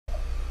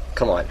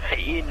Come on.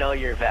 You know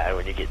you're bad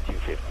when you get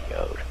 250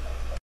 owed.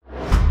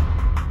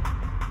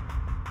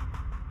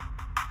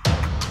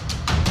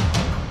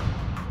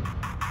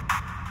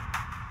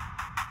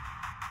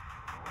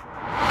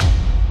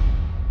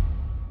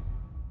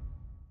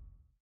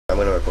 I'm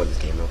gonna record this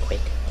game real quick,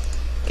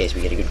 in case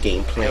we get a good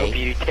gameplay. I hope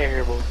you do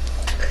terrible.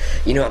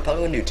 You know, I'm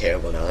probably gonna do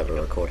terrible now that we're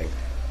recording.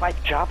 If I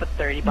drop a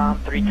 30 bomb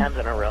 3 times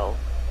in a row,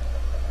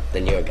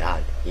 then you're a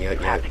god. You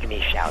have to give me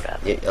a shout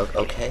out.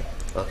 Okay.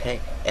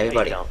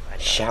 Everybody,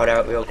 shout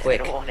out real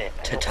quick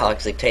to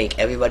Toxic Tank.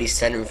 Everybody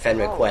send him friend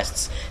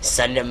requests.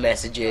 Send him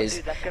messages.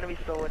 Dude, that's gonna be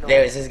so annoying.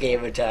 There's his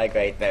gamer tag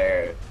right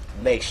there.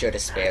 Make sure to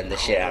spam the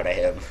shit out of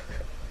him.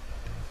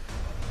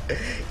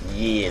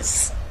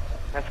 Yes.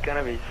 That's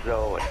gonna be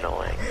so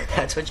annoying.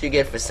 That's what you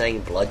get for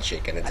saying blood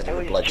chicken instead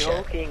of blood chat. I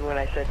was joking when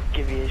I said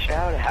give me a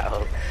shout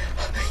out.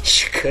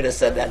 You could have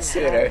said that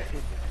sooner.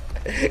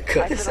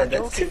 Could have said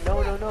that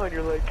sooner. No, and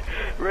you're like,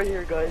 right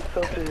here guys,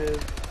 sub to him.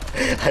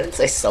 I didn't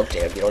say sub to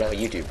him, you don't have a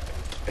YouTube.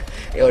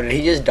 Yo,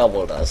 he just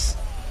doubled us.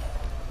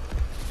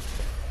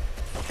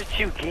 That's what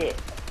you get.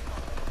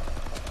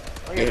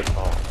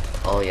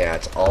 Oh yeah,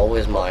 it's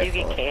always my fault. You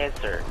get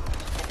cancer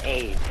and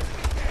AIDS.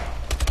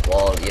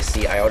 Well, you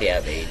see, I already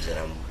have AIDS,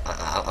 and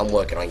I'm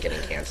working on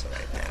getting cancer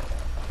right now.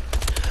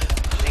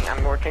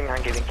 I'm working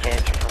on getting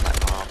cancer from my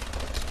mom.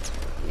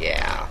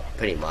 Yeah,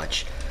 pretty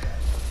much.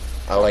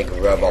 I like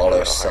rub all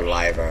her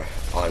saliva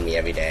on me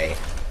every day.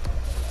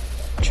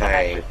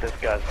 Trying.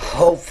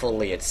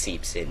 Hopefully, it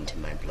seeps into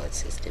my blood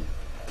system.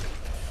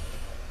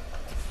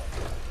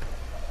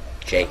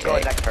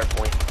 JK. Next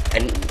Hardpoint.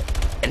 And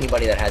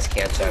anybody that has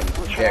cancer, I'm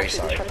very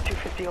sorry. Try to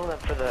 250 on them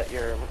for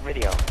your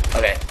video.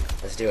 Okay.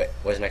 Let's do it.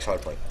 Where's the next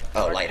hardpoint?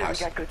 Oh, lighthouse.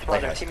 We got good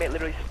spawn. Our teammate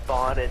literally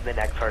spawned in the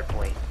next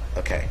hardpoint.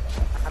 Okay.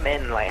 I'm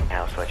in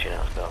lighthouse, let you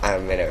know. So.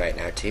 I'm in it right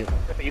now too.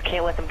 But you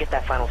can't let them get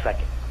that final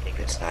second.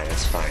 It's fine.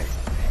 It's fine.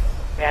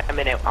 Yeah, I'm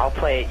in it. I'll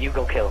play it. You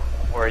go kill,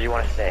 or you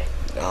want to stay?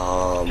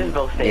 Just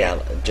both stay. Yeah,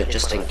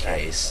 just in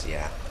case.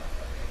 Yeah.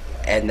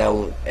 And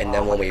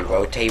then when we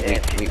rotate,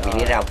 we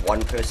need to have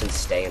one person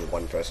stay and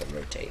one person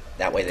rotate.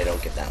 That way they don't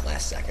get that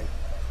last second.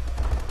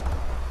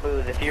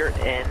 Smooth. If you're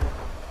in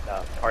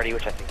the party,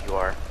 which I think you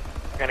are.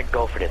 We're gonna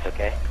go for this,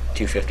 okay?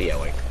 250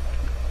 owing.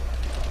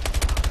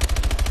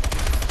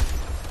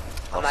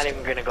 I'm not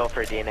even gonna go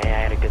for a DNA. I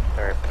had a good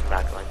start, but I'm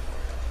not going.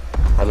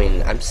 I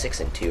mean, I'm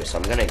 6-2, so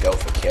I'm gonna go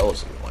for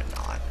kills and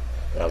whatnot.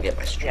 But I'll get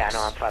my streaks. Yeah,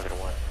 no, I'm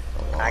 5-1.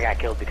 I got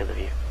killed because of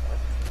you.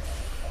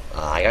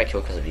 I got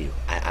killed because of you.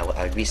 I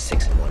would be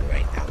 6-1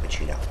 right now, but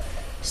you know,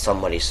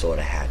 somebody sort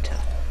of had to.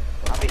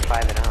 I'll be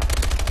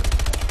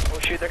 5-0. Oh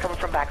shoot, they're coming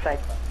from backside.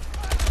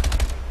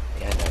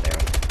 Yeah, no, they're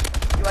on.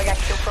 Yo, I got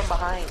killed from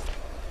behind.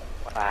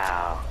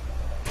 Wow.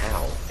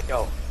 How?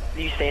 Yo,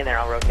 you stay in there,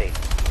 I'll rotate.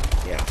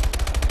 Yeah.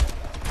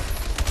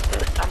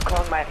 I'm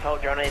calling my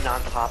assault drone in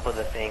on top of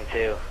the thing,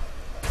 too.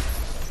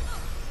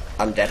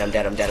 I'm dead.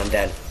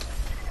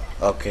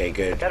 Okay,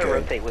 good, Gotta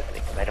rotate with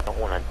me, because I don't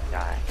want to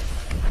die.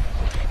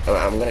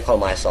 I'm gonna call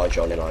my assault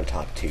drone in on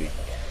top, too.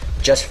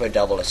 Just for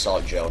double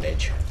assault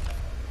dronage.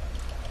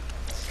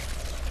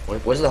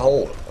 Where's the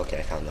hole? Okay,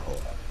 I found the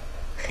hole.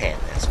 Man,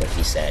 that's what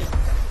he said.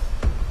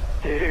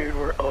 Dude,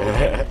 we're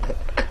over.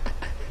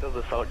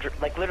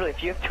 Like, literally,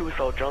 if you have 2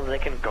 assault drones, they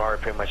can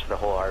guard pretty much the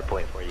whole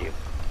hardpoint for you.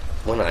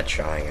 We're not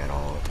trying at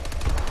all.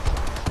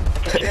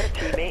 If you had a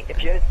teammate,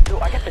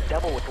 I got the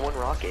double with 1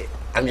 rocket.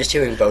 I'm just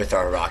hearing both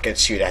our rockets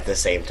shoot at the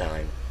same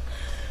time.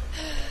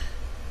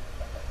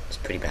 It's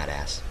pretty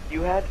badass.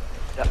 You had,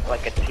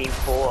 like, a team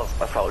full of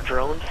assault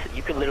drones,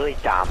 you could literally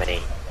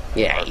dominate.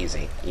 Yeah,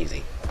 easy.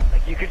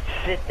 Like, you could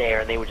sit there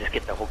and they would just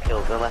get the whole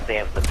kills unless they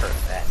have the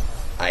first set.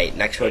 Alright,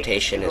 next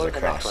rotation is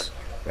across,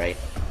 right?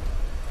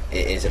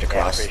 Is it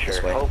across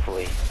this way?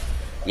 Hopefully.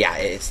 Yeah,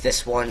 it's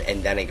this one,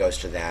 and then it goes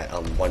to that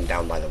one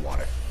down by the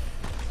water.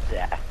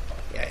 Yeah.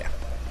 Yeah.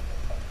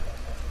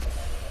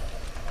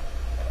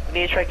 We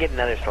need to try to get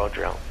another assault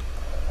drone.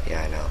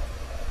 Yeah, I know.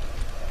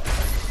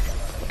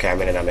 Okay,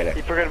 I'm in it.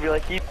 People are gonna be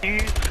like, you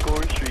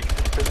score streak,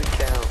 this doesn't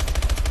count.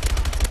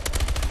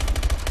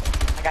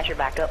 I got your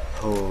backup.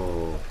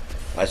 Oh,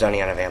 I was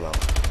running out of ammo.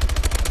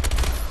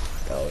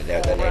 Oh,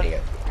 they're nading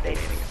it.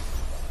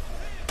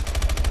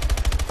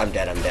 I'm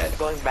dead.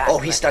 Going back. Oh,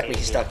 he stuck me.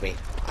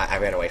 I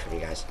ran away from you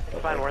guys.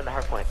 It's fine, we're in the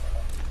hardpoint.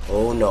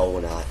 Oh, no, we're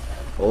not.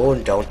 Oh,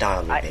 don't die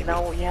on me, baby.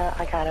 No, yeah,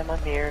 I got him.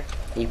 I'm here.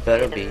 You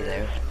better be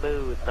there.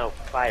 Smooth. No,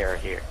 fire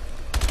here.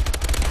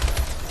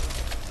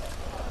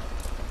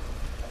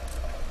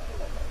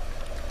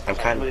 I'm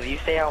kind of... Smooth, you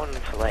stay out in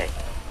the filet.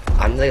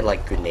 I'm the,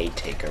 like, grenade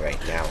taker right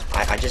now.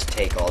 I just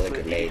take all the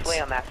grenades. You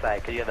stay on that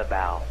side, because you have the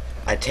bow.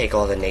 I take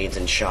all the nades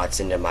and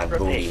shots into my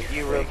booty.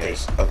 You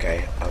rotate.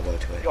 Okay, I'll go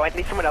to it. Yo, I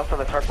need someone else on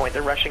this hardpoint.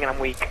 They're rushing and I'm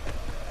weak.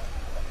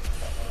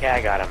 Yeah,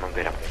 I got him. I'm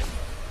good.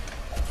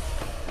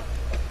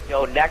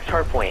 Yo, next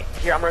hardpoint.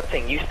 Here, I'm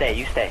rotating. You stay. Are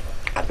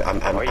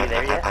you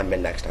there yet? I'm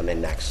in next. I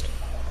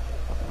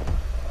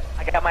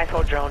got my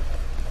assault drone,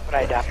 but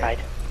I died.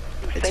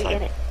 Stay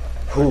in it.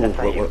 We're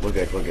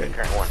good.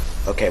 Current one.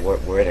 Okay,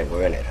 we're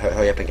in it.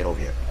 Hurry up and get over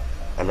here.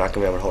 I'm not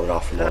gonna be able to hold it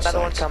off from that side.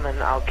 Another one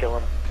coming. I'll kill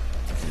him.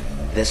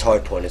 This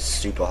hardpoint is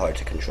super hard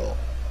to control.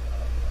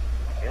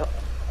 Yep.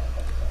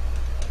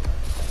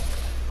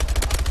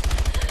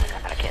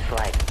 I can't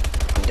slide.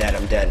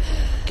 I'm dead.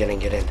 Get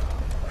in.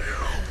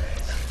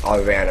 Our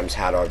randoms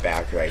had our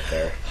back right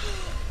there.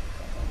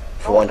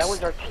 For once. That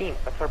was our team.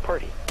 That's our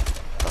party.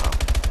 Oh.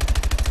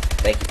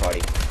 Thank you,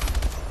 party.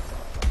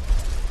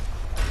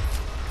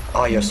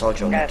 Oh, your assault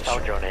drone got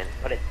destroyed. Drone in,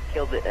 but it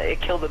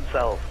killed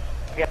himself.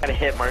 We got a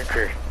hit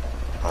marker.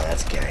 Oh,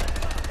 that's gay.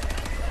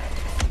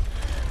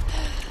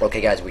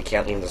 Okay, guys, we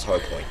can't leave this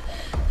hardpoint.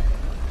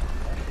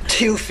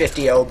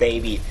 250-0,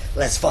 baby.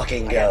 Let's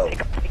fucking go.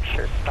 Take a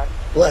picture.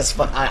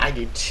 I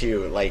need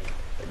two. Like,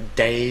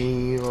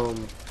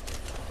 damn.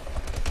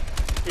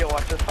 Yo,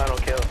 watch this final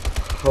kill.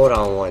 Hold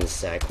on one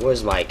sec.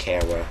 Where's my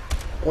camera?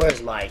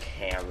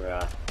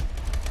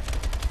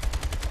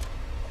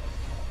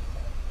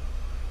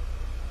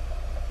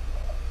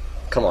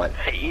 Come on.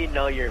 You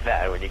know you're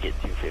bad when you get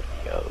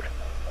 250 owed.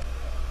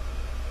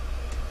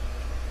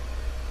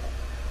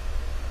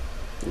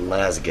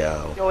 Let's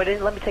go. No, it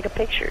didn't let me take a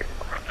picture.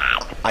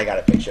 I got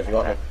a picture. If you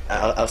want me,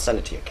 I'll send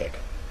it to you, Kick.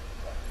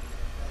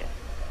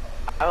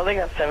 I only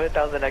got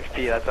 7,000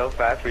 XP. That's how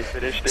fast we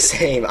finished it.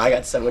 Same. I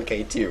got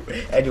 7K too.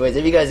 Anyways,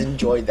 if you guys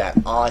enjoyed that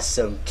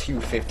awesome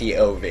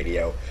 250-0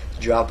 video,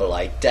 drop a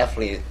like.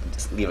 Definitely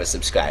leave a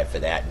subscribe for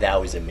that. That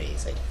was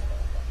amazing.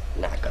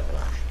 Not gonna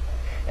lie.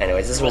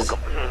 Anyways, this was.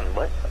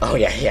 What? Oh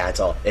yeah, it's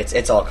all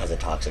because of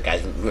Toxic,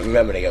 guys.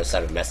 Remember to go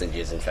send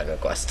messages and friend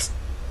requests.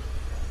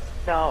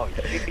 No, you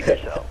speak for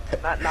yourself.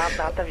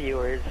 Not the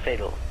viewers.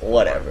 Fatal.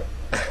 Whatever.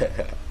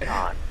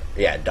 Don.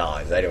 Yeah,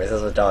 dogs. Anyways,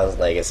 this was Don's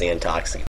Legacy and Toxic.